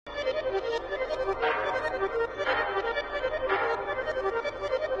You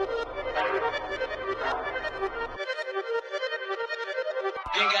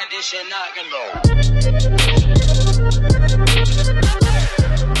got this shit knocking though.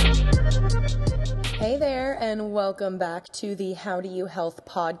 Hey there, and welcome back to the How Do You Health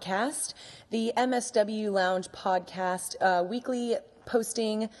podcast, the MSW Lounge podcast, weekly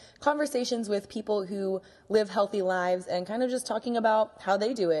posting conversations with people who live healthy lives and kind of just talking about how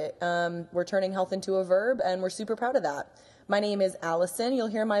they do it. We're turning health into a verb, and we're super proud of that. My name is Allison. You'll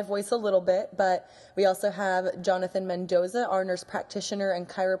hear my voice a little bit, but we also have Jonathan Mendoza, our nurse practitioner and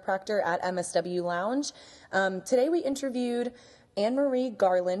chiropractor at MSW Lounge. Today we interviewed Anne-Marie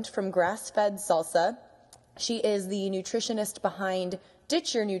Garland from Grass Fed Salsa. She is the nutritionist behind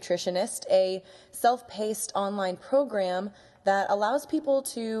Ditch Your Nutritionist, a self-paced online program that allows people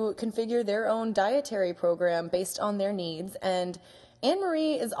to configure their own dietary program based on their needs. And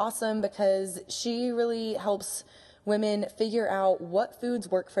Anne-Marie is awesome because she really helps women figure out what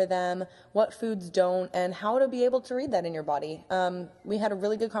foods work for them, what foods don't, and how to be able to read that in your body. We had a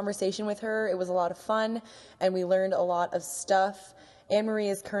really good conversation with her. It was a lot of fun, and we learned a lot of stuff. Anne-Marie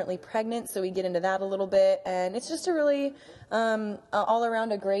is currently pregnant, so we get into that a little bit, and it's just a really all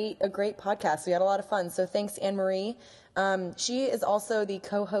around a great podcast. We had a lot of fun, so thanks, Anne-Marie. She is also the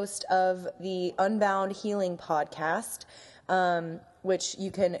co-host of the Unbound Healing podcast, which you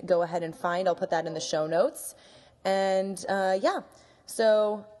can go ahead and find. I'll put that in the show notes. And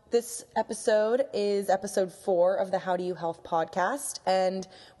so this episode is episode 4 of the How Do You Health podcast, and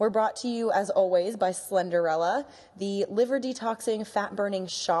we're brought to you, as always, by Slenderella, the liver detoxing, fat-burning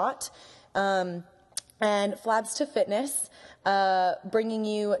shot, and Flabs to Fitness, bringing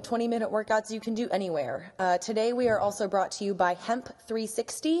you 20-minute workouts you can do anywhere. Today we are also brought to you by Hemp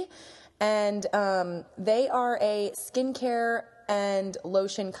 360, and they are a skincare and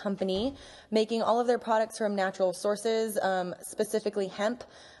lotion company making all of their products from natural sources, specifically hemp,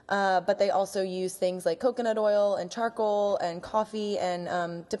 but they also use things like coconut oil and charcoal and coffee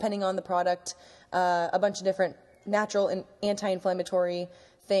and, depending on the product, a bunch of different natural and anti-inflammatory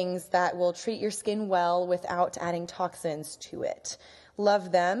things that will treat your skin well without adding toxins to it.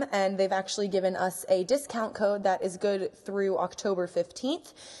 Love them, and they've actually given us a discount code that is good through October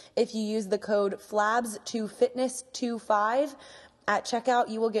 15th. If you use the code FLABS2FITNESS25 at checkout,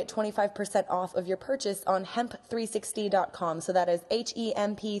 you will get 25% off of your purchase on hemp360.com. So that is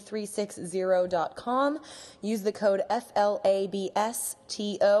HEMP360.com. Use the code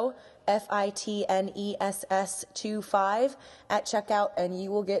FLABSTOFITNESS25 at checkout, and you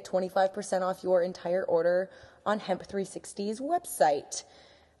will get 25% off your entire order on Hemp 360's website.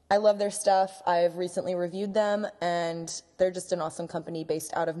 I love their stuff. I've recently reviewed them, and they're just an awesome company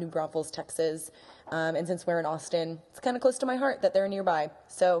based out of New Braunfels, Texas. And since we're in Austin, it's kind of close to my heart that they're nearby.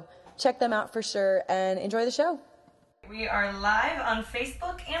 So check them out for sure and enjoy the show. We are live on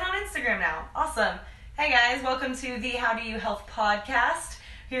Facebook and on Instagram now. Awesome. Hey guys, welcome to the How Do You Health podcast.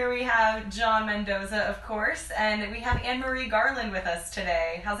 Here we have John Mendoza, of course, and we have Anne-Marie Garland with us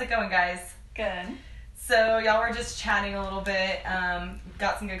today. How's it going, guys? Good. So y'all were just chatting a little bit,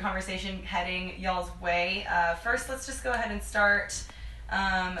 got some good conversation heading y'all's way. First, let's just go ahead and start.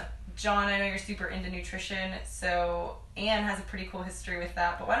 John, I know you're super into nutrition, so Anne has a pretty cool history with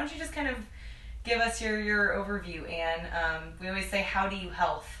that, but why don't you just kind of give us your overview, Anne? We always say, how do you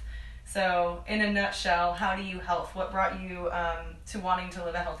health? So in a nutshell, how do you health? What brought you to wanting to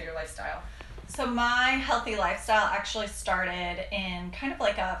live a healthier lifestyle? So my healthy lifestyle actually started in kind of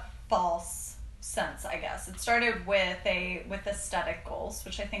like a false sense, I guess. It started with aesthetic goals,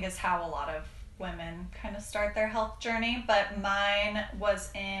 which I think is how a lot of women kind of start their health journey, but mine was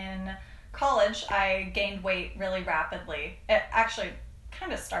in college. I gained weight really rapidly. It actually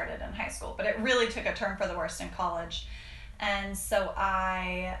kind of started in high school, but it really took a turn for the worst in college. And so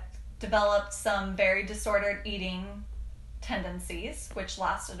I developed some very disordered eating tendencies, which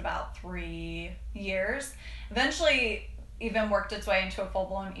lasted about 3 years. Eventually even worked its way into a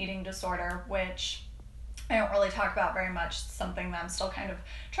full-blown eating disorder, which I don't really talk about very much. It's something that I'm still kind of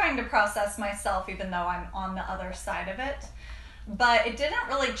trying to process myself, even though I'm on the other side of it. But it didn't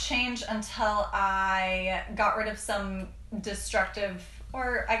really change until I got rid of some destructive,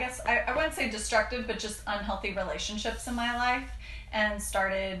 or I guess I wouldn't say destructive, but just unhealthy relationships in my life, and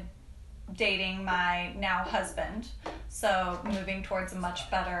started dating my now husband. So moving towards a much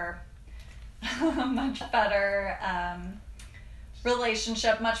better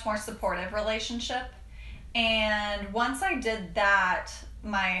relationship, much more supportive relationship. And once I did that,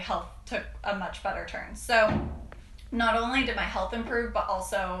 my health took a much better turn. So not only did my health improve, but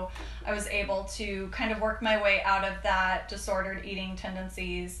also I was able to kind of work my way out of that disordered eating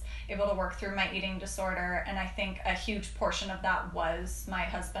tendencies, able to work through my eating disorder. And I think a huge portion of that was my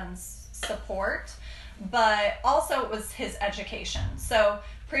husband's support, but also it was his education. So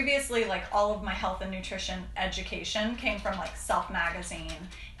previously, like, all of my health and nutrition education came from like Self Magazine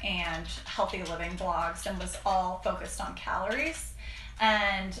and Healthy Living blogs, and was all focused on calories.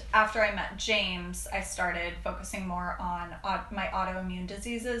 And after I met James, I started focusing more on my autoimmune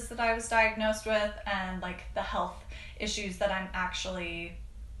diseases that I was diagnosed with, and like the health issues that I'm actually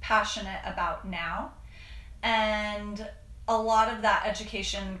passionate about now. And a lot of that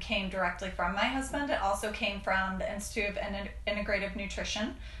education came directly from my husband. It also came from the Institute of Integrative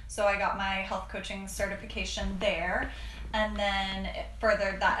Nutrition. So I got my health coaching certification there, and then it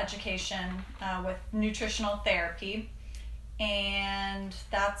furthered that education with nutritional therapy. And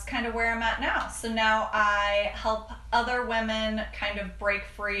that's kind of where I'm at now. So now I help other women kind of break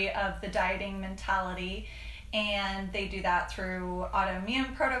free of the dieting mentality, and they do that through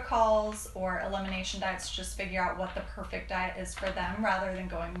autoimmune protocols or elimination diets, just figure out what the perfect diet is for them, rather than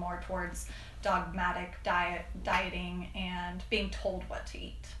going more towards dogmatic dieting and being told what to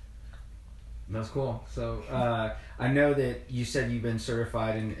eat. That's cool. So I know that you said you've been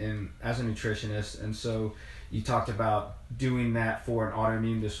certified in as a nutritionist, and so you talked about doing that for an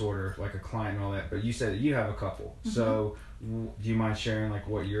autoimmune disorder, like a client and all that, but you said that you have a couple. Mm-hmm. So do you mind sharing like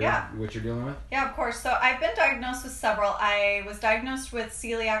what you're dealing with? Yeah, of course. So I've been diagnosed with several. I was diagnosed with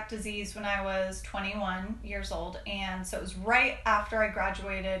celiac disease when I was 21 years old, and so it was right after I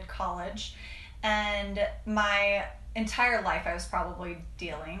graduated college, and my entire life I was probably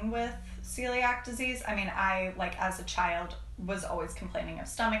dealing with celiac disease. I mean, I, like, as a child was always complaining of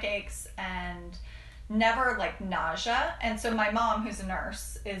stomach aches and never like nausea. And so my mom, who's a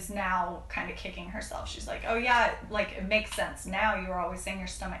nurse, is now kind of kicking herself. She's like, oh yeah, like, it makes sense now. You were always saying your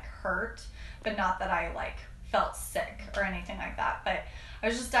stomach hurt, but not that I like felt sick or anything like that. But I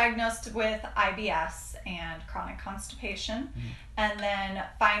was just diagnosed with IBS and chronic constipation. Mm-hmm. And then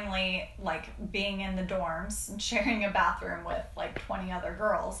finally, like, being in the dorms and sharing a bathroom with like 20 other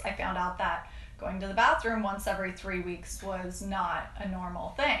girls, I found out that going to the bathroom once every 3 weeks was not a normal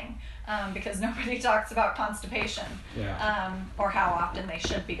thing, because nobody talks about constipation, or how often they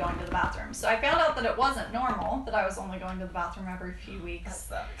should be going to the bathroom. So I found out that it wasn't normal, that I was only going to the bathroom every few weeks.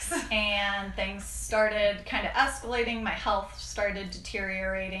 That sucks. And things started kind of escalating. My health started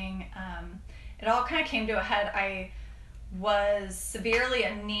deteriorating. It all kind of came to a head. I was severely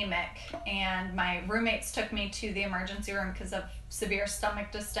anemic, and my roommates took me to the emergency room because of severe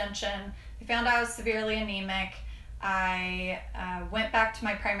stomach distension. They found I was severely anemic. I went back to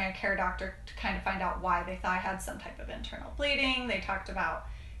my primary care doctor to kind of find out why. They thought I had some type of internal bleeding. They talked about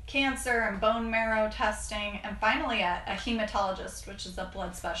cancer and bone marrow testing. And finally, a hematologist, which is a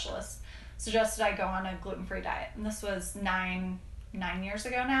blood specialist, suggested I go on a gluten-free diet. And this was nine years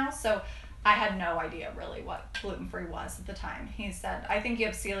ago now. So I had no idea really what gluten-free was at the time. He said, I think you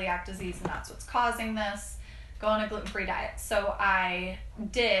have celiac disease and that's what's causing this. Go on a gluten-free diet. So I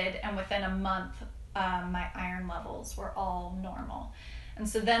did, and within a month, my iron levels were all normal. And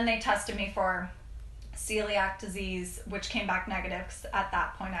so then they tested me for celiac disease, which came back negative, because at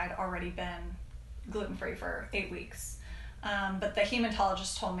that point I'd already been gluten-free for 8 weeks. But the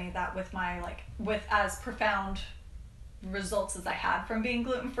hematologist told me that with as profound results as I had from being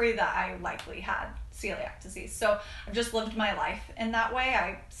gluten-free, that I likely had celiac disease. So I've just lived my life in that way.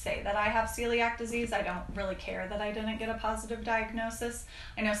 I say that I have celiac disease. I don't really care that I didn't get a positive diagnosis.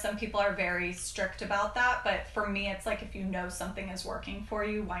 I know some people are very strict about that, but for me, it's like, if you know something is working for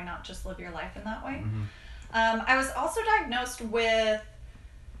you, why not just live your life in that way? Mm-hmm. I was also diagnosed with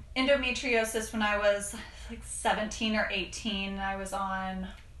endometriosis when I was like 17 or 18. I was on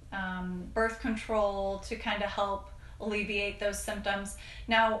birth control to kind of help alleviate those symptoms.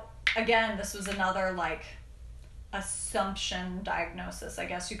 Now, again, this was another like assumption diagnosis, I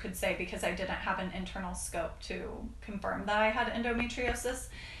guess you could say, because I didn't have an internal scope to confirm that I had endometriosis.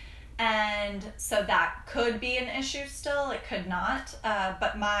 And so that could be an issue still, it could not.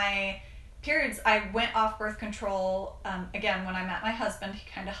 But my periods, I went off birth control, again, when I met my husband. He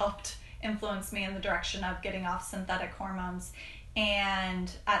kind of helped influence me in the direction of getting off synthetic hormones.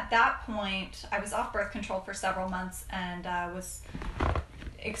 And at that point, I was off birth control for several months, and was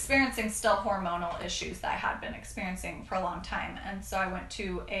experiencing still hormonal issues that I had been experiencing for a long time. And so I went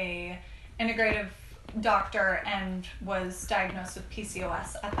to a integrative doctor and was diagnosed with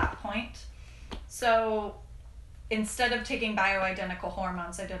PCOS at that point. So instead of taking bioidentical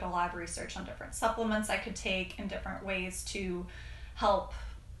hormones, I did a lot of research on different supplements I could take and different ways to help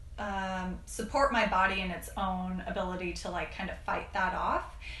support my body in its own ability to like kind of fight that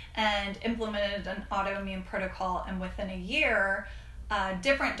off, and implemented an autoimmune protocol. And within a year, a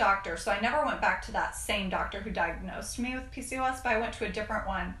different doctor, so I never went back to that same doctor who diagnosed me with PCOS, but I went to a different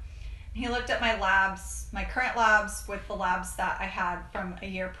one. He looked at my labs, my current labs with the labs that I had from a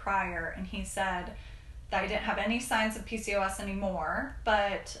year prior, and he said that I didn't have any signs of PCOS anymore,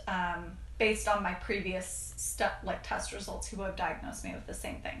 but based on my previous test results, he would have diagnosed me with the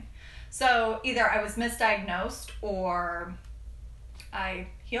same thing. So either I was misdiagnosed or I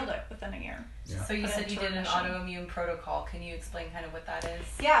healed it within a year. Yeah. So you said you did an autoimmune protocol. Can you explain kind of what that is?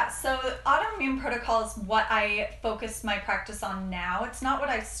 Yeah, so autoimmune protocol is what I focus my practice on now. It's not what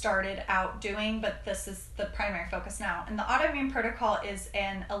I started out doing, but this is the primary focus now. And the autoimmune protocol is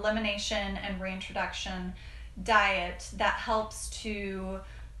an elimination and reintroduction diet that helps to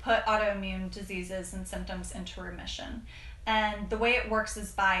put autoimmune diseases and symptoms into remission. And the way it works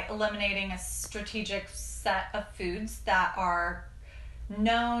is by eliminating a strategic set of foods that are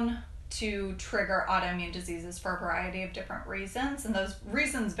known to trigger autoimmune diseases for a variety of different reasons. And those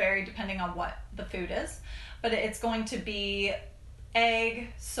reasons vary depending on what the food is. But it's going to be egg,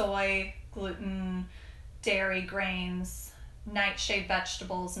 soy, gluten, dairy, grains, nightshade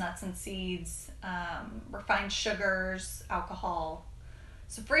vegetables, nuts and seeds, refined sugars, alcohol.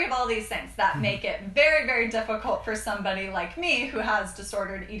 So free of all these things that make it very, very difficult for somebody like me who has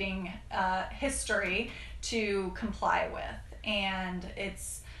disordered eating history to comply with. And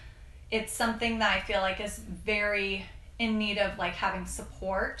it's something that I feel like is very in need of like having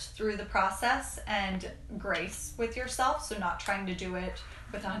support through the process and grace with yourself. So not trying to do it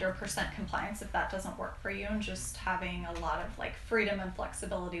with 100% compliance if that doesn't work for you, and just having a lot of like freedom and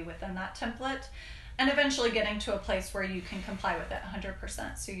flexibility within that template. And eventually getting to a place where you can comply with it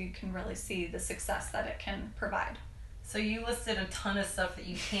 100% so you can really see the success that it can provide. So you listed a ton of stuff that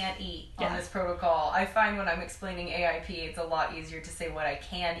you can't eat on this protocol. I find when I'm explaining AIP, it's a lot easier to say what I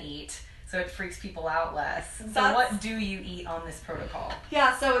can eat, so it freaks people out less. So what do you eat on this protocol?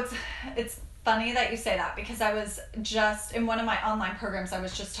 Yeah, so it's funny that you say that, because I was just, in one of my online programs, I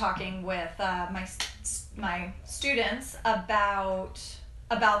was just talking with my students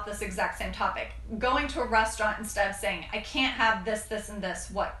about this exact same topic. Going to a restaurant, instead of saying, I can't have this, this, and this,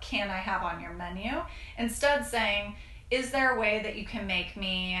 what can I have on your menu? Instead saying, is there a way that you can make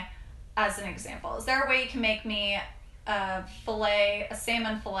me, as an example, is there a way you can make me a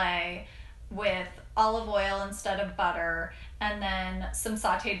salmon fillet with olive oil instead of butter, and then some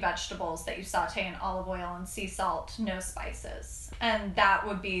sauteed vegetables that you saute in olive oil and sea salt, no spices. And that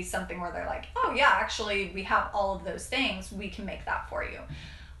would be something where they're like, oh yeah, actually we have all of those things, we can make that for you.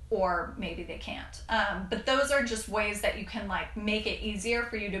 Or maybe they can't. But those are just ways that you can like make it easier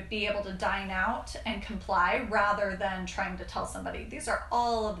for you to be able to dine out and comply, rather than trying to tell somebody, these are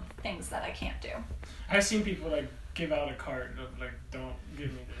all of the things that I can't do. I've seen people like give out a card of like, don't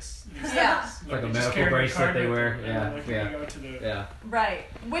give me this. Yeah. Like a medical bracelet they wear. Right.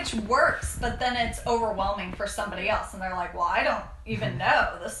 Which works, but then it's overwhelming for somebody else, and they're like, well, I don't even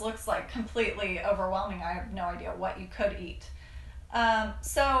know. This looks like completely overwhelming. I have no idea what you could eat.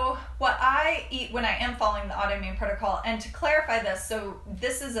 So what I eat when I am following the autoimmune protocol, and to clarify this, so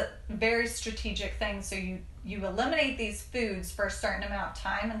this is a very strategic thing. So you eliminate these foods for a certain amount of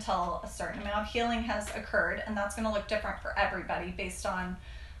time until a certain amount of healing has occurred. And that's going to look different for everybody based on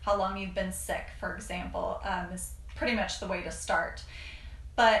how long you've been sick, for example, is pretty much the way to start.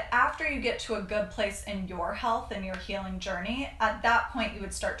 But after you get to a good place in your health and your healing journey, at that point you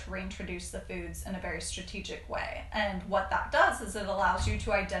would start to reintroduce the foods in a very strategic way. And what that does is it allows you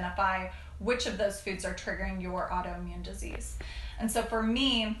to identify which of those foods are triggering your autoimmune disease. And so for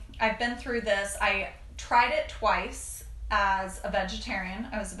me, I've been through this. I tried it twice as a vegetarian.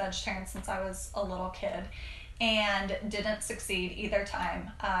 I was a vegetarian since I was a little kid, and didn't succeed either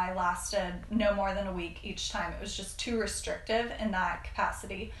time. I lasted no more than a week each time. It was just too restrictive in that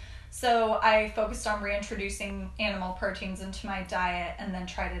capacity. So I focused on reintroducing animal proteins into my diet, and then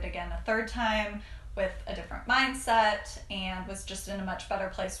tried it again a third time with a different mindset, and was just in a much better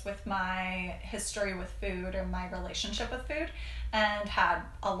place with my history with food or my relationship with food, and had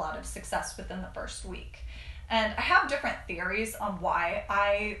a lot of success within the first week. And I have different theories on why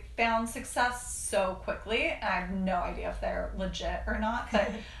I found success so quickly. I have no idea if they're legit or not, but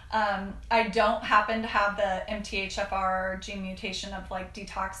I don't happen to have the MTHFR gene mutation of like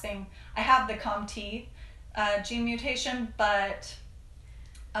detoxing. I have the COMT gene mutation, but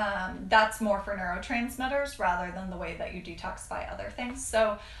that's more for neurotransmitters rather than the way that you detoxify other things.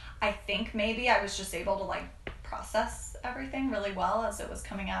 So I think maybe I was just able to like process everything really well as it was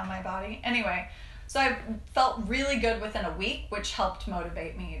coming out of my body. Anyway, So I felt really good within a week, which helped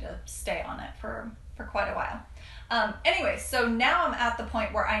motivate me to stay on it for quite a while. Anyway, so now I'm at the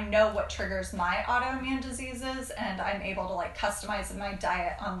point where I know what triggers my autoimmune diseases, and I'm able to like customize my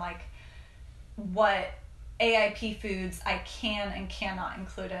diet on like what AIP foods I can and cannot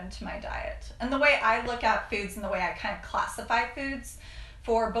include into my diet. And the way I look at foods and the way I kind of classify foods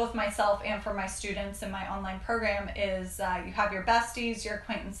for both myself and for my students in my online program is you have your besties, your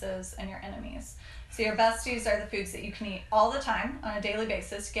acquaintances, and your enemies. So your besties are the foods that you can eat all the time on a daily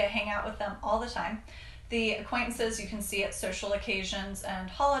basis, hang out with them all the time. The acquaintances you can see at social occasions and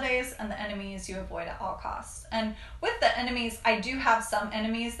holidays, and the enemies you avoid at all costs. And with the enemies, I do have some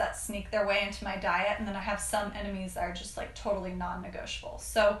enemies that sneak their way into my diet, and then I have some enemies that are just like totally non-negotiable.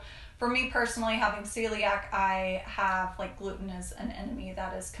 So for me personally, having celiac, I have like gluten as an enemy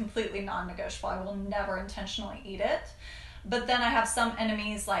that is completely non-negotiable. I will never intentionally eat it. But then I have some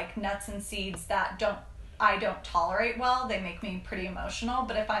enemies like nuts and seeds that I don't tolerate well. They make me pretty emotional.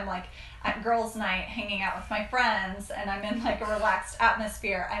 But if I'm like at girls' night hanging out with my friends and I'm in like a relaxed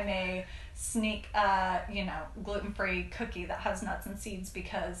atmosphere, I may sneak a gluten-free cookie that has nuts and seeds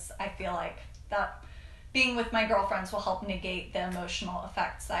because I feel like that being with my girlfriends will help negate the emotional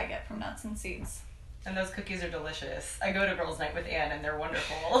effects I get from nuts and seeds. And those cookies are delicious. I go to girls' night with Anne, and they're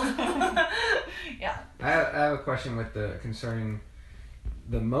wonderful. Yeah. I have a question concerning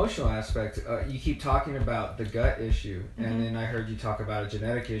the emotional aspect. You keep talking about the gut issue, and then I heard you talk about a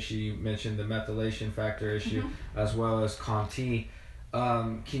genetic issue. You mentioned the methylation factor issue, as well as COMT.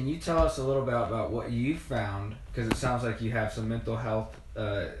 Can you tell us a little bit about what you found? Because it sounds like you have some mental health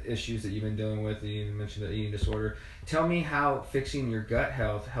issues that you've been dealing with. You mentioned the eating disorder. Tell me how fixing your gut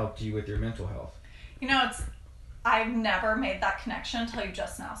health helped you with your mental health. I've never made that connection until you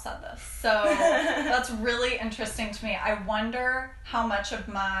just now said this. So that's really interesting to me. I wonder how much of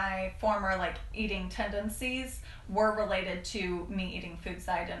my former eating tendencies were related to me eating foods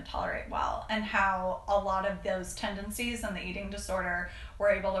that I didn't tolerate well, and how a lot of those tendencies and the eating disorder were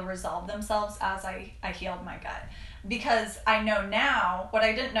able to resolve themselves as I healed my gut. Because I know now, what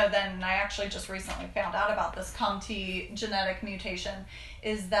I didn't know then, and I actually just recently found out about this COMT genetic mutation,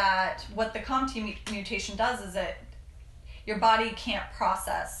 is that what the COMT mutation does is your body can't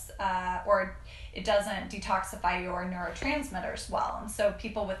process or it doesn't detoxify your neurotransmitters well. And so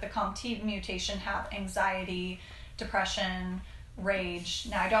people with the COMT mutation have anxiety, depression, rage.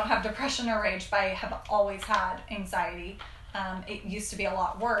 Now I don't have depression or rage, but I have always had anxiety. It used to be a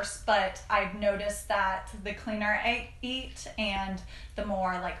lot worse, but I've noticed that the cleaner I eat and the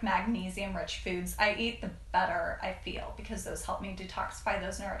more magnesium-rich foods I eat, the better I feel, because those help me detoxify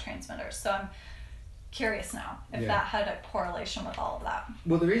those neurotransmitters. So I'm curious now if that had a correlation with all of that.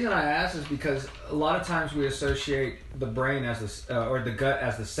 Well, the reason I ask is because a lot of times we associate the brain as or the gut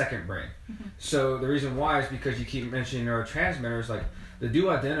as the second brain. Mm-hmm. So the reason why is because you keep mentioning neurotransmitters, the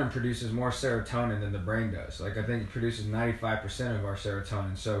duodenum produces more serotonin than the brain does. I think it produces 95% of our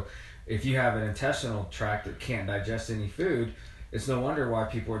serotonin. So if you have an intestinal tract that can't digest any food, it's no wonder why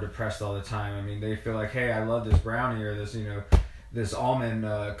people are depressed all the time. I mean, they feel like, hey, I love this brownie or this almond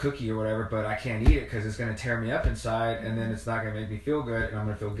cookie or whatever, but I can't eat it because it's going to tear me up inside, and then it's not going to make me feel good, and I'm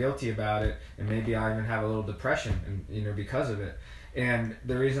going to feel guilty about it, and maybe I even have a little depression, and because of it. And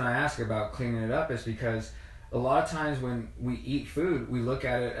the reason I ask about cleaning it up is because a lot of times when we eat food, we look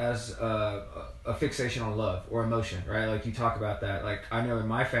at it as a fixation on love or emotion, right? Like you talk about that. I know in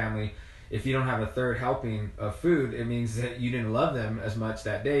my family, if you don't have a third helping of food, it means that you didn't love them as much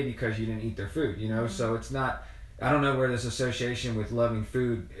that day because you didn't eat their food, Mm-hmm. So it's not, I don't know where this association with loving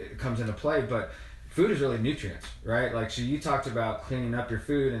food comes into play, but food is really nutrients, right? So you talked about cleaning up your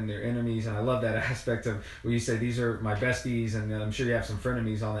food and their enemies, and I love that aspect of where you say these are my besties, and I'm sure you have some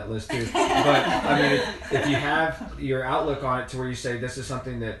frenemies on that list too. But I mean, if you have your outlook on it to where you say this is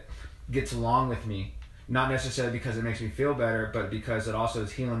something that gets along with me, not necessarily because it makes me feel better, but because it also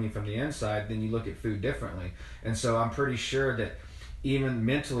is healing me from the inside, then you look at food differently. And so I'm pretty sure that even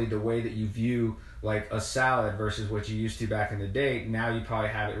mentally, the way that you view a salad versus what you used to back in the day, now you probably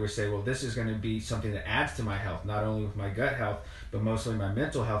have it where you say, well, this is going to be something that adds to my health, not only with my gut health, but mostly my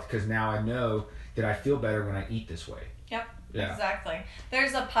mental health, because now I know that I feel better when I eat this way. Yep, yeah. Exactly.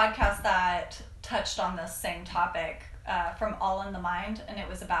 There's a podcast that touched on this same topic from All in the Mind, and it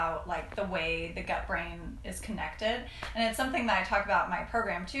was about the way the gut brain is connected. And it's something that I talk about in my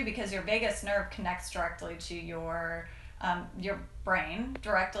program too, because your vagus nerve connects directly to your brain,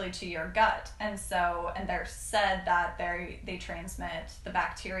 directly to your gut, and they're said that they transmit the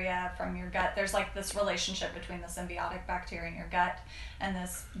bacteria from your gut. There's this relationship between the symbiotic bacteria in your gut and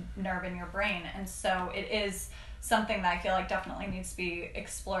this nerve in your brain, and so it is something that I feel like definitely needs to be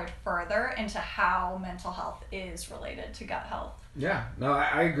explored further into how mental health is related to gut health. Yeah, no,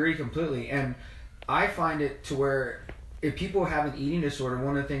 I agree completely. And I find it to where if people have an eating disorder,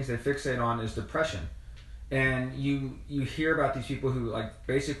 one of the things they fixate on is depression. And you hear about these people who like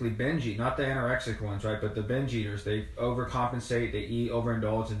basically binge eat, not the anorexic ones, right? But the binge eaters, they overcompensate, they eat,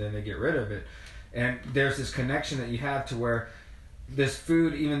 overindulge, and then they get rid of it. And there's this connection that you have to where this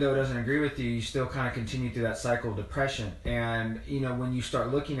food, even though it doesn't agree with you, you still kind of continue through that cycle of depression. And, you know, when you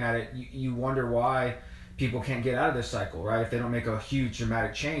start looking at it, you wonder why people can't get out of this cycle, right? If they don't make a huge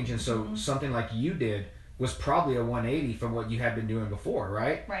dramatic change. And so something like you did was probably a 180 from what you had been doing before,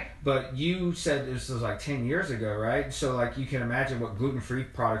 right? Right. But you said this was like 10 years ago, right? So like you can imagine what gluten-free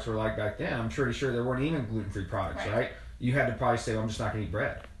products were like back then. I'm pretty sure there weren't even gluten-free products, right? You had to probably say, well, I'm just not going to eat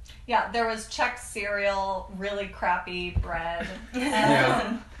bread. Yeah, there was Chex cereal, really crappy bread.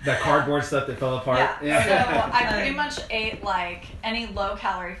 Yeah, the cardboard stuff that fell apart. Yeah. So I pretty much ate like any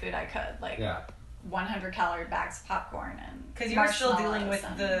low-calorie food I could, like 100 calorie bags of popcorn and because you were still dealing with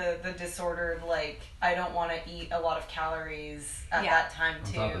and the disordered, like, I don't want to eat a lot of calories at that time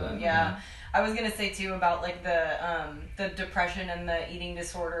too. That. I was gonna say too about like the depression and the eating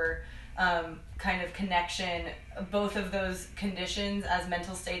disorder kind of connection. Both of those conditions as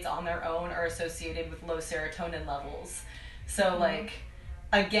mental states on their own are associated with low serotonin levels. So like,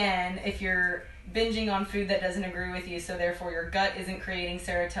 again, if you're binging on food that doesn't agree with you, so therefore your gut isn't creating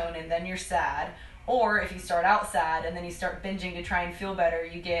serotonin, then you're sad. Or if you start out sad and then you start binging to try and feel better,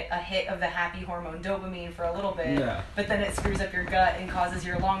 you get a hit of the happy hormone dopamine for a little bit, but then it screws up your gut and causes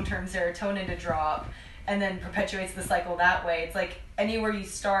your long-term serotonin to drop and then perpetuates the cycle that way. It's like anywhere you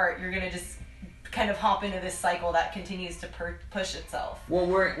start, you're going to just kind of hop into this cycle that continues to push itself. Well,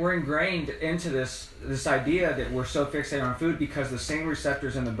 we're ingrained into this idea that we're so fixated on food because the same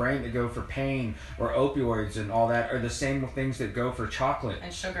receptors in the brain that go for pain or opioids and all that are the same things that go for chocolate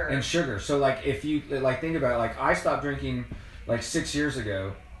and sugar. So like if you like think about it, like I stopped drinking like 6 years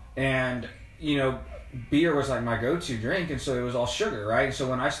ago, and you know beer was like my go-to drink, and so it was all sugar, right? And so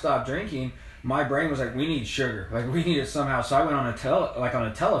when I stopped drinking, my brain was like, we need sugar, like we need it somehow. So I went on a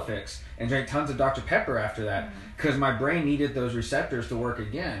Telefix and drank tons of Dr. Pepper after that because my brain needed those receptors to work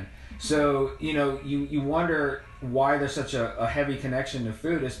again. So, you know, you wonder why there's such a heavy connection to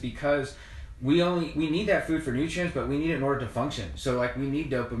food. It's because we need that food for nutrients, but we need it in order to function. So like we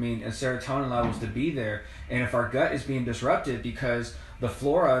need dopamine and serotonin levels to be there. And if our gut is being disrupted because the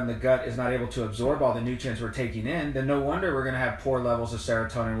flora in the gut is not able to absorb all the nutrients we're taking in, then no wonder we're going to have poor levels of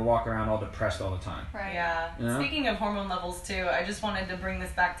serotonin. We'll walk around all depressed all the time. Right. Yeah. You know? Speaking of hormone levels too, I just wanted to bring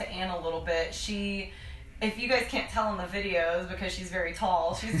this back to Anne a little bit. If you guys can't tell in the videos because she's very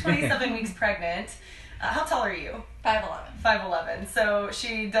tall, she's 27 weeks pregnant. How tall are you? 5'11". 5'11". So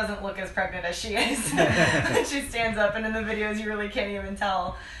she doesn't look as pregnant as she is. She stands up, and in the videos you really can't even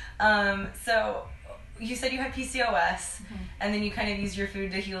tell. So you said you had PCOS, and then you kind of used your food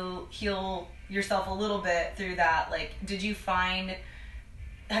to heal yourself a little bit through that. Like,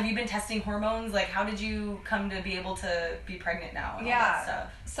 have you been testing hormones? Like, how did you come to be able to be pregnant now and all that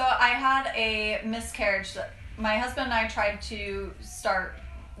stuff? So I had a miscarriage. My husband and I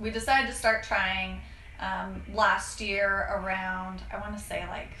we decided to start trying last year around, I want to say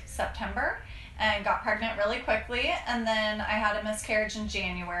like September, and got pregnant really quickly. And then I had a miscarriage in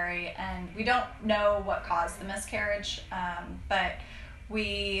January, and we don't know what caused the miscarriage,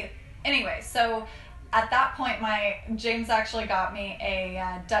 so at that point, James actually got me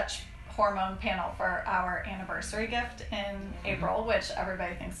a Dutch hormone panel for our anniversary gift in April, which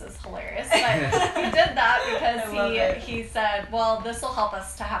everybody thinks is hilarious. But he did that because he said, well, this will help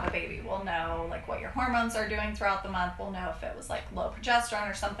us to have a baby. We'll know like what your hormones are doing throughout the month. We'll know if it was like low progesterone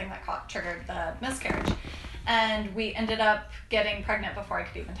or something that triggered the miscarriage. And we ended up getting pregnant before I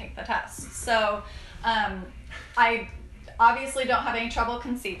could even take the test. So I obviously don't have any trouble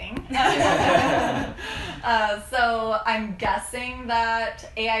conceiving. So I'm guessing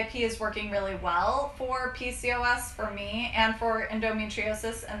that AIP is working really well for PCOS for me and for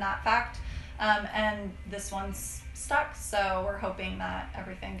endometriosis and that fact. And this one's stuck, so we're hoping that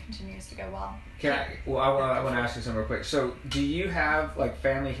everything continues to go well. I want to ask you something real quick. So do you have like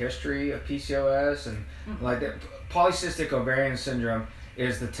family history of PCOS and like that polycystic ovarian syndrome?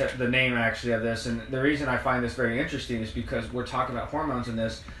 Is the name actually of this, and the reason I find this very interesting is because we're talking about hormones in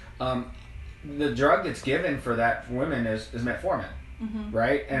this. The drug that's given for that for women is metformin,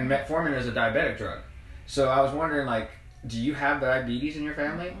 right? And metformin is a diabetic drug. So I was wondering, like, do you have diabetes in your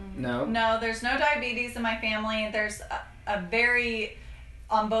family? No, there's no diabetes in my family. There's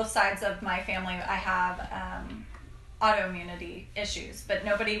on both sides of my family, I have autoimmunity issues, but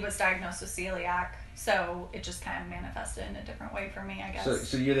nobody was diagnosed with celiac. So it just kind of manifested in a different way for me, I guess.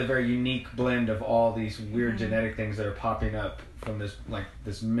 So you're the very unique blend of all these weird genetic things that are popping up from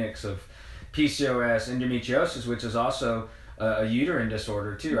this mix of PCOS, endometriosis, which is also a uterine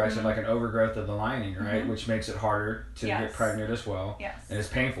disorder too, right? So like an overgrowth of the lining, right? Which makes it harder to get pregnant as well. Yes. And it's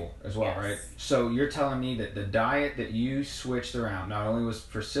painful as well, Yes. right? So you're telling me that the diet that you switched around not only was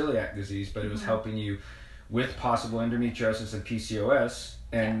for celiac disease, but it was helping you with possible endometriosis and PCOS,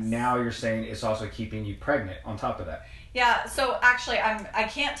 and now you're saying it's also keeping you pregnant on top of that. Yeah, so actually I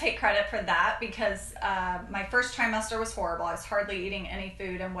can't take credit for that because my first trimester was horrible. I was hardly eating any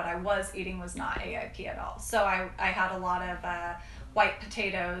food, and what I was eating was not AIP at all. So I had a lot of white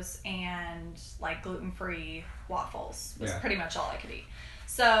potatoes and like gluten-free waffles was pretty much all I could eat.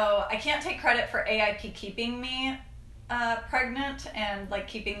 So I can't take credit for AIP keeping me pregnant and like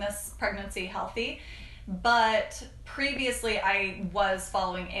keeping this pregnancy healthy. But previously I was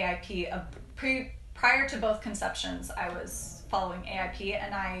following AIP prior to both conceptions. I was following AIP,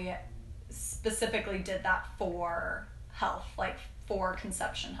 and I specifically did that for health, like for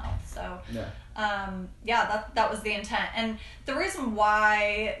conception health. So that was the intent. And the reason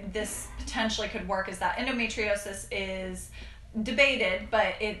why this potentially could work is that endometriosis is debated,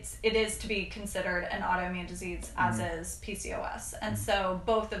 but it is to be considered an autoimmune disease, as is PCOS. And so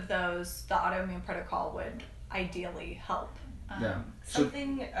both of those, the autoimmune protocol would ideally help.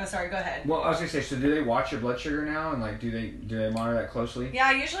 Sorry, go ahead. Well, I was gonna say, so do they watch your blood sugar now, and like do they monitor that closely? Yeah,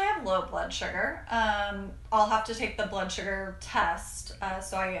 I usually have low blood sugar. I'll have to take the blood sugar test,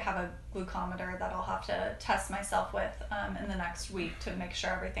 so I have a glucometer that I'll have to test myself with in the next week to make sure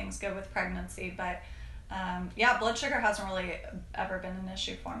everything's good with pregnancy. But blood sugar hasn't really ever been an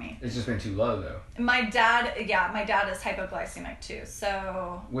issue for me. It's just been too low though. My dad is hypoglycemic too,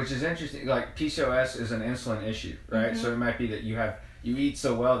 so. Which is interesting. Like PCOS is an insulin issue, right? So it might be that you eat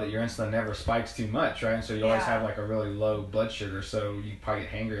so well that your insulin never spikes too much, right? And so you always have like a really low blood sugar, so you probably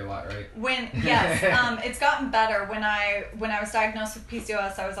get hangry a lot, right? It's gotten better. When I was diagnosed with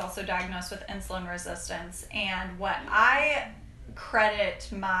PCOS, I was also diagnosed with insulin resistance, and what I credit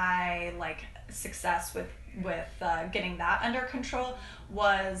my like success with getting that under control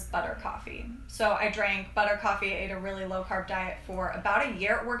was butter coffee. So I drank butter coffee, ate a really low carb diet for about a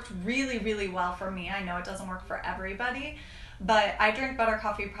year. It worked really, really well for me. I know it doesn't work for everybody, but I drank butter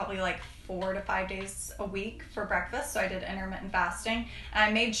coffee probably like 4 to 5 days a week for breakfast. So I did intermittent fasting, and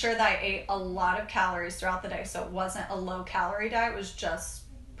I made sure that I ate a lot of calories throughout the day. So it wasn't a low calorie diet, it was just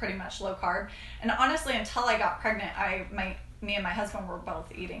pretty much low carb. And honestly, until I got pregnant, me and my husband were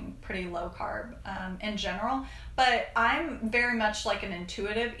both eating pretty low carb in general, but I'm very much like an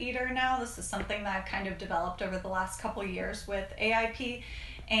intuitive eater now. This is something that I've kind of developed over the last couple years with AIP,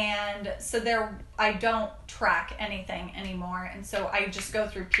 and so I don't track anything anymore, and so I just go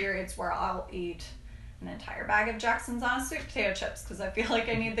through periods where I'll eat an entire bag of Jackson's Honest Sweet Potato Chips because I feel like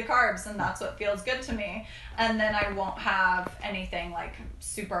I need the carbs and that's what feels good to me. And then I won't have anything like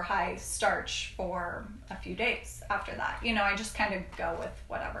super high starch for a few days after that. You know, I just kind of go with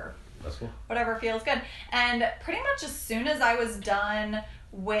whatever. That's cool. Whatever feels good. And pretty much as soon as I was done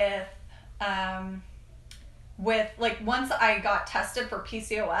with like once I got tested for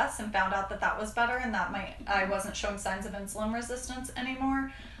PCOS and found out that was better and that I wasn't showing signs of insulin resistance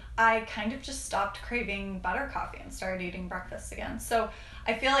anymore, I kind of just stopped craving butter coffee and started eating breakfast again. So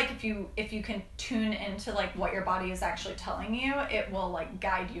I feel like if you can tune into like what your body is actually telling you, it will like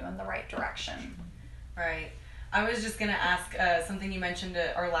guide you in the right direction. Right. I was just going to ask something you mentioned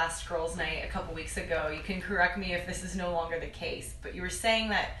at our last girls' night a couple weeks ago. You can correct me if this is no longer the case, but you were saying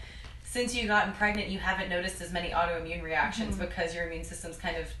that since you've gotten pregnant, you haven't noticed as many autoimmune reactions because your immune system's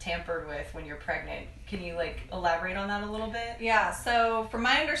kind of tampered with when you're pregnant. Can you like elaborate on that a little bit? Yeah, so from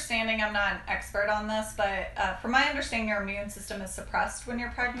my understanding, I'm not an expert on this, but from my understanding, your immune system is suppressed when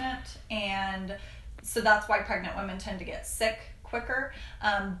you're pregnant, and so that's why pregnant women tend to get sick quicker.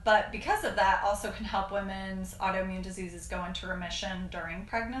 But because of that, also can help women's autoimmune diseases go into remission during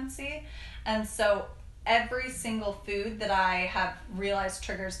pregnancy. And so every single food that I have realized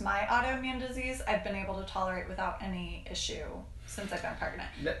triggers my autoimmune disease, I've been able to tolerate without any issue since I've been pregnant.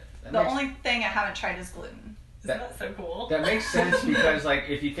 The only thing I haven't tried is gluten. Isn't that so cool? That makes sense because like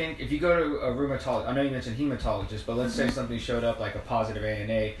if you go to a rheumatologist, I know you mentioned hematologist, but let's say something showed up like a positive ANA,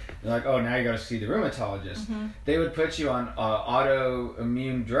 they're like, oh, now you got to see the rheumatologist. They would put you on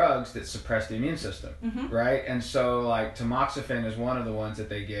autoimmune drugs that suppress the immune system, right? And so like tamoxifen is one of the ones that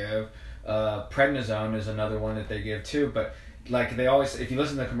they give. Prednisone is another one that they give too, but like they always, if you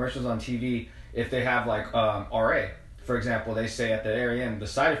listen to the commercials on TV, if they have like RA, for example, they say at the very end, the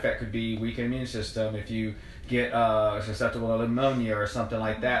side effect could be weakened immune system. If you get susceptible to pneumonia or something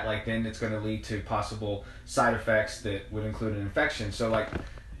like that, like then it's going to lead to possible side effects that would include an infection. So like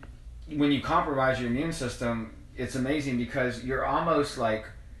when you compromise your immune system, it's amazing because you're almost like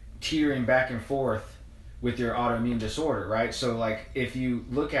teetering back and forth with your autoimmune disorder, right? So like if you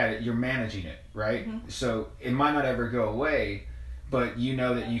look at it, you're managing it, right? Mm-hmm. So it might not ever go away, but you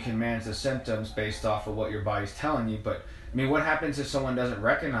know that you can manage the symptoms based off of what your body's telling you. But I mean, what happens if someone doesn't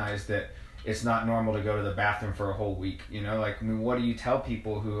recognize that it's not normal to go to the bathroom for a whole week? You know, like, I mean, what do you tell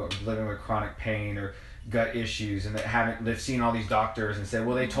people who are living with chronic pain or gut issues and that they've seen all these doctors and said,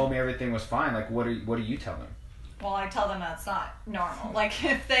 well, they told me everything was fine. Like, what do you tell them? Well, I tell them that's not normal. Like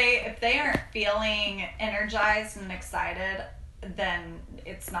if they aren't feeling energized and excited, then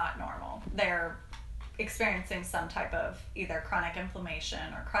it's not normal. They're experiencing some type of either chronic inflammation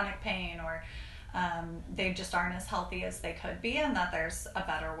or chronic pain, or they just aren't as healthy as they could be, and that there's a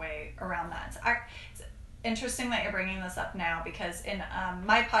better way around that. It's interesting that you're bringing this up now, because in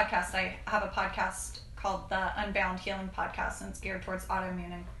my podcast, I have a podcast called the Unbound Healing Podcast, and it's geared towards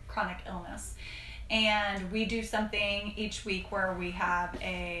autoimmune and chronic illness. And we do something each week where we have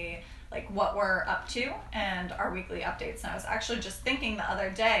what we're up to and our weekly updates. And I was actually just thinking the other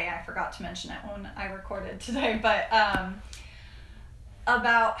day, I forgot to mention it when I recorded today, but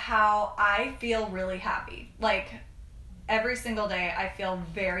about how I feel really happy. Like every single day I feel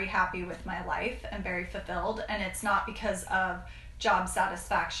very happy with my life and very fulfilled. And it's not because of job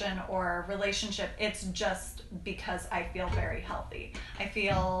satisfaction or relationship. It's just because I feel very healthy. I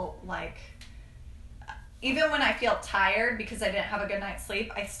feel like even when I feel tired because I didn't have a good night's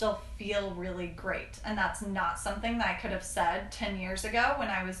sleep, I still feel really great. And that's not something that I could have said 10 years ago when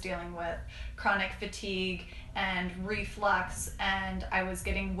I was dealing with chronic fatigue and reflux, and I was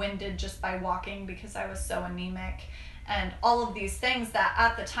getting winded just by walking because I was so anemic, and all of these things that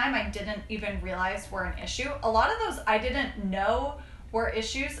at the time I didn't even realize were an issue. A lot of those I didn't know were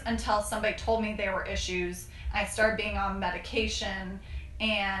issues until somebody told me they were issues. I started being on medication,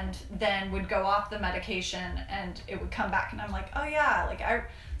 and then would go off the medication and it would come back, and I'm like, oh yeah,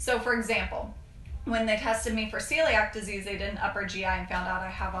 so for example, when they tested me for celiac disease, they did an upper GI and found out I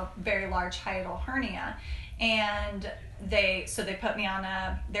have a very large hiatal hernia. And they put me on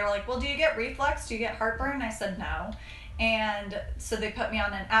they were like, well, do you get reflux? Do you get heartburn? I said no. And so they put me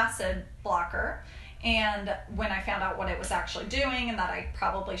on an acid blocker. And when I found out what it was actually doing and that I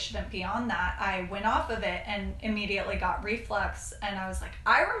probably shouldn't be on that, I went off of it and immediately got reflux. And I was like,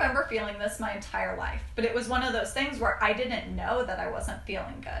 I remember feeling this my entire life. But it was one of those things where I didn't know that I wasn't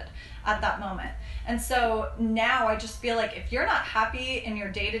feeling good at that moment. And so now I just feel like if you're not happy in your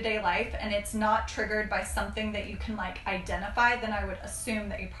day-to-day life and it's not triggered by something that you can identify, then I would assume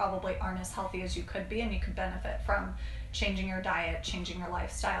that you probably aren't as healthy as you could be, and you could benefit from changing your diet, changing your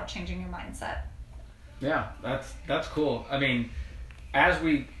lifestyle, changing your mindset. Yeah, that's cool. I mean, as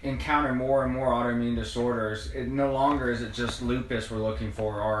we encounter more and more autoimmune disorders, it no longer is it just lupus we're looking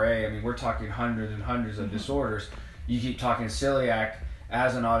for, RA. I mean, we're talking hundreds and hundreds of disorders. You keep talking celiac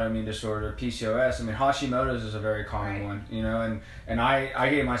as an autoimmune disorder, PCOS. I mean, Hashimoto's is a very common one, and I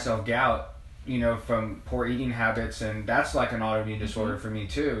gave myself gout, from poor eating habits, and that's like an autoimmune disorder for me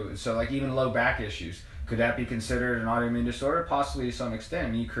too. So even low back issues, could that be considered an autoimmune disorder? Possibly to some extent.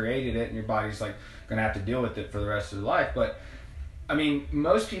 I mean, you created it and your body's going to have to deal with it for the rest of their life. But I mean,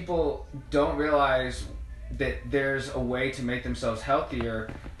 most people don't realize that there's a way to make themselves healthier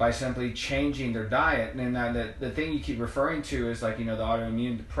by simply changing their diet. And the thing you keep referring to is the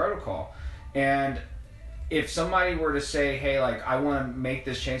autoimmune protocol. And if somebody were to say, hey, I want to make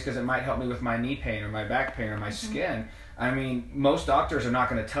this change because it might help me with my knee pain or my back pain or my skin, I mean, most doctors are not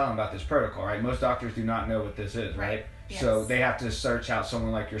going to tell them about this protocol, right? Most doctors do not know what this is, right? Yes. So they have to search out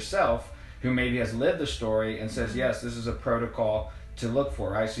someone like yourself who maybe has lived the story and says, yes, this is a protocol to look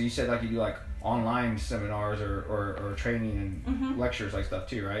for, right? So you said you do online seminars or training and lectures stuff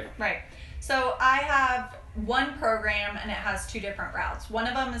too, right? Right. So I have one program and it has two different routes. One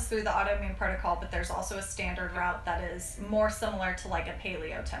of them is through the autoimmune protocol, but there's also a standard route that is more similar to a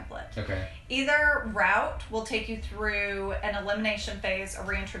paleo template. Okay. Either route will take you through an elimination phase, a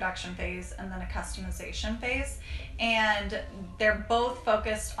reintroduction phase, and then a customization phase. And they're both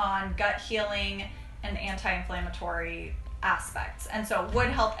focused on gut healing and anti-inflammatory aspects. And so it would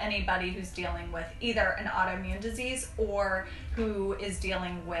help anybody who's dealing with either an autoimmune disease or who is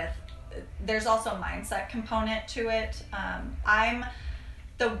dealing with, there's also a mindset component to it.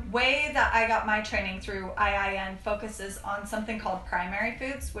 The way that I got my training through IIN focuses on something called primary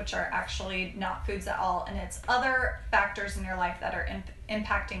foods, which are actually not foods at all, and it's other factors in your life that are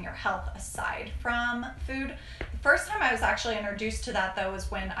impacting your health aside from food. The first time I was actually introduced to that, though,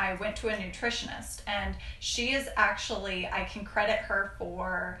 was when I went to a nutritionist. And she is actually, I can credit her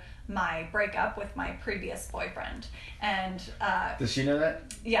for my breakup with my previous boyfriend. And does she know that?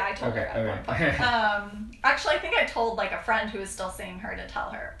 yeah, I told her at one point. Actually, I think I told like a friend who was still seeing her to tell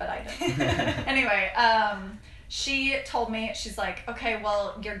her, but I didn't. Anyway, she told me, she's like, okay,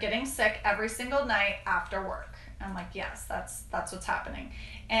 well, you're getting sick every single night after work. I'm like, yes, that's what's happening.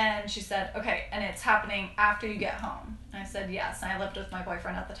 And she said, okay, and it's happening after you get home. And I said, yes. And I lived with my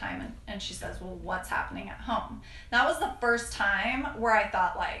boyfriend at the time. And she says, well, what's happening at home? That was the first time where I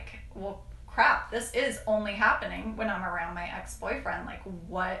thought, like, well, crap, this is only happening when I'm around my ex-boyfriend. Like,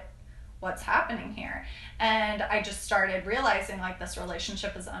 what's happening here? And I just started realizing, like, this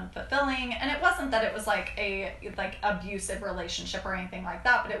relationship is unfulfilling. And it wasn't that it was like a abusive relationship or anything like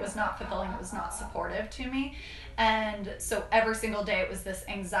that, but it was not fulfilling. It was not supportive to me. And so every single day it was this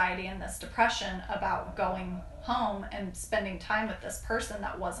anxiety and this depression about going home and spending time with this person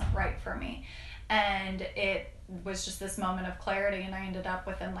that wasn't right for me. And it was just this moment of clarity, and I ended up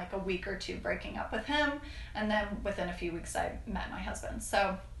within like a week or two breaking up with him, and then within a few weeks I met my husband.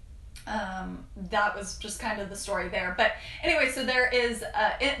 So that was just kind of the story there. But anyway, so there is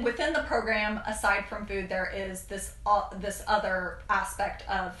within the program, aside from food, there is this other aspect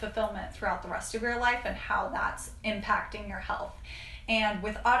of fulfillment throughout the rest of your life and how that's impacting your health. And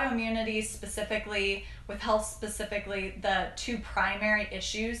with autoimmunity specifically, with health specifically, the two primary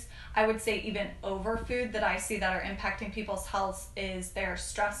issues, I would say even over food, that I see that are impacting people's health is their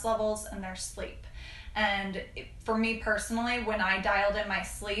stress levels and their sleep. And for me personally, when I dialed in my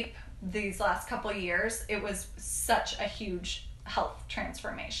sleep these last couple of years, it was such a huge health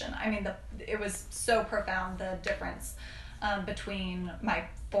transformation. I mean, it was so profound, the difference between my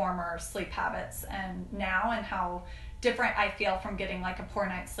former sleep habits and now, and how different I feel from getting like a poor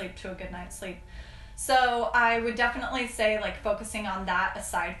night's sleep to a good night's sleep. So I would definitely say like focusing on that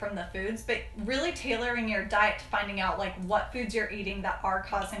aside from the foods, but really tailoring your diet to finding out like what foods you're eating that are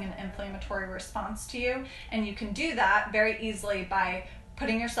causing an inflammatory response to you. And you can do that very easily by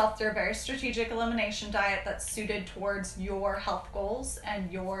putting yourself through a very strategic elimination diet that's suited towards your health goals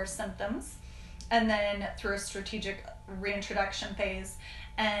and your symptoms. And then through a strategic reintroduction phase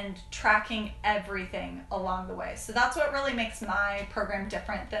and tracking everything along the way. So that's what really makes my program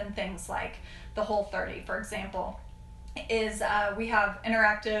different than things like the Whole30, for example, is we have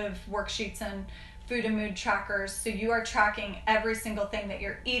interactive worksheets and food and mood trackers. So you are tracking every single thing that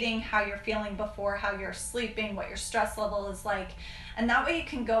you're eating, how you're feeling before, how you're sleeping, what your stress level is like. And that way you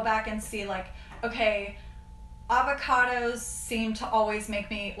can go back and see like, okay, avocados seem to always make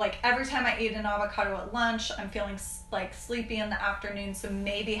me, like every time I eat an avocado at lunch, I'm feeling like sleepy in the afternoon. So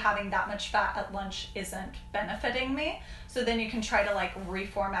maybe having that much fat at lunch isn't benefiting me. So then you can try to like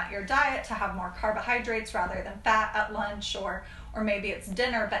reformat your diet to have more carbohydrates rather than fat at lunch, or maybe it's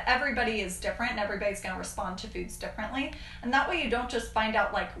dinner, but everybody is different and everybody's going to respond to foods differently. And that way you don't just find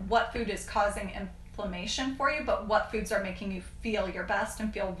out like what food is causing inflammation for you, but what foods are making you feel your best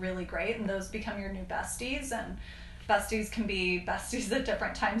and feel really great, and those become your new besties. And besties can be besties at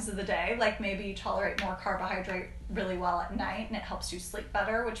different times of the day. Like maybe you tolerate more carbohydrate really well at night and it helps you sleep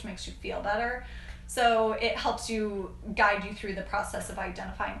better, which makes you feel better. So it helps you guide you through the process of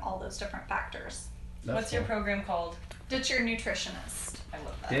identifying all those different factors. What's your program called? Ditch Your Nutritionist. I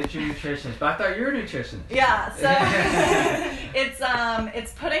love that. Ditch Your Nutritionist. But I thought you were a nutritionist. Yeah, so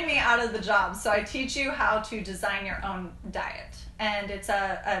it's putting me out of the job. So I teach you how to design your own diet. And it's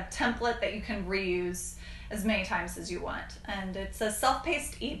a template that you can reuse as many times as you want. And it's a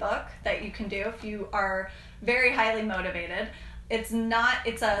self-paced ebook that you can do if you are very highly motivated. It's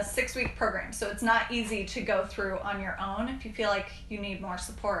a 6-week program, so it's not easy to go through on your own. If you feel like you need more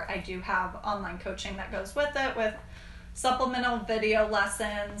support, I do have online coaching that goes with it, with supplemental video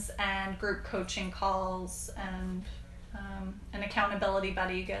lessons and group coaching calls and an accountability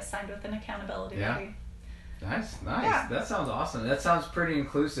buddy. You get assigned with an accountability buddy. Nice. Yeah. That sounds awesome. That sounds pretty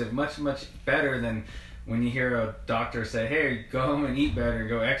inclusive. Much better than when you hear a doctor say, hey, go home and eat better,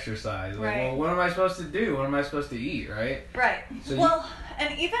 go exercise. Like, right. Well, what am I supposed to do? What am I supposed to eat, right? Right. So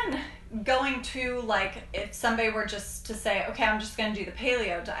and even going to, like, if somebody were just to say, okay, I'm just going to do the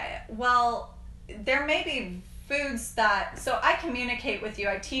paleo diet. Well, there may be foods that, so I communicate with you,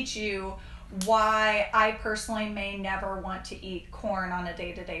 I teach you why I personally may never want to eat corn on a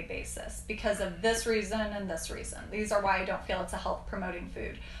day-to-day basis because of this reason and this reason. These are why I don't feel it's a health-promoting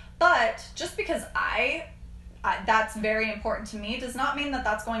food. But just because that's very important to me does not mean that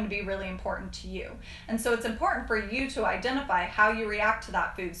that's going to be really important to you. And so it's important for you to identify how you react to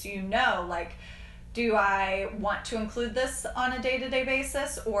that food, so you know, like, do I want to include this on a day-to-day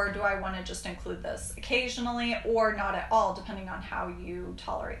basis, or do I want to just include this occasionally or not at all, depending on how you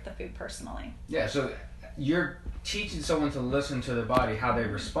tolerate the food personally? Yeah, so you're teaching someone to listen to their body, how they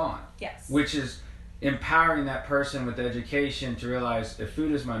respond. Yes. Which is empowering that person with education to realize, if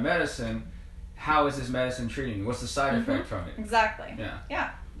food is my medicine, how is this medicine treating me? What's the side effect from it? Exactly. Yeah. Yeah.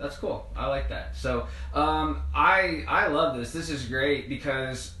 That's cool. I like that. So I love this. This is great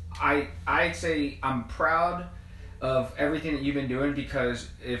because I'd say I'm proud of everything that you've been doing, because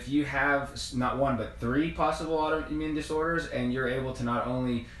if you have not one but 3 possible autoimmune disorders and you're able to not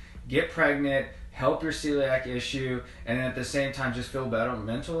only get pregnant, help your celiac issue, and then at the same time just feel better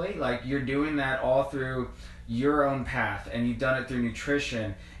mentally, like you're doing that all through your own path, and you've done it through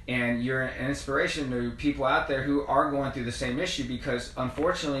nutrition, and you're an inspiration to people out there who are going through the same issue, because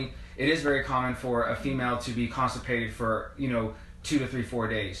unfortunately it is very common for a female to be constipated for 2 to 3, 4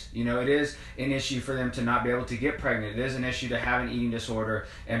 days. It is an issue for them to not be able to get pregnant. It is an issue to have an eating disorder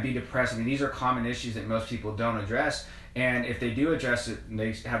and be depressed. I mean, these are common issues that most people don't address. And if they do address it and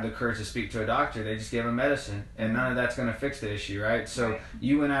they have the courage to speak to a doctor, they just give them medicine. And none of that's going to fix the issue, right? So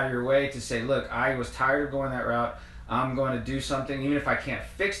you went out of your way to say, look, I was tired of going that route. I'm going to do something. Even if I can't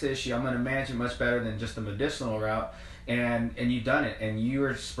fix the issue, I'm going to manage it much better than just the medicinal route. And you've done it. And you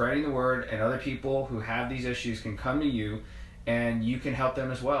are spreading the word, and other people who have these issues can come to you, and you can help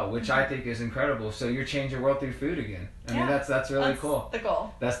them as well, which I think is incredible. So you're changing the world through food again. I mean, that's really cool. That's the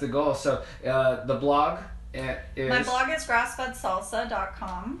goal. That's the goal. So the blog is... My blog is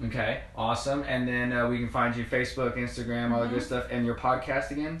grassfedsalsa.com. Okay, awesome. And then we can find you Facebook, Instagram, all the good stuff. And your podcast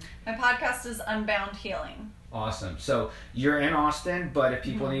again? My podcast is Unbound Healing. Awesome. So you're in Austin, but if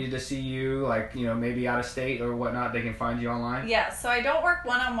people needed to see you, like, maybe out of state or whatnot, they can find you online? Yeah, so I don't work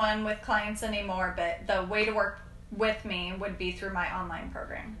one-on-one with clients anymore, but the way to work with me would be through my online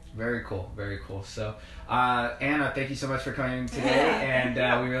program. Very cool, very cool. So Anna, thank you so much for coming today,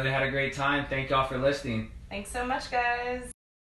 and we really had a great time. Thank y'all for listening. Thanks so much, guys.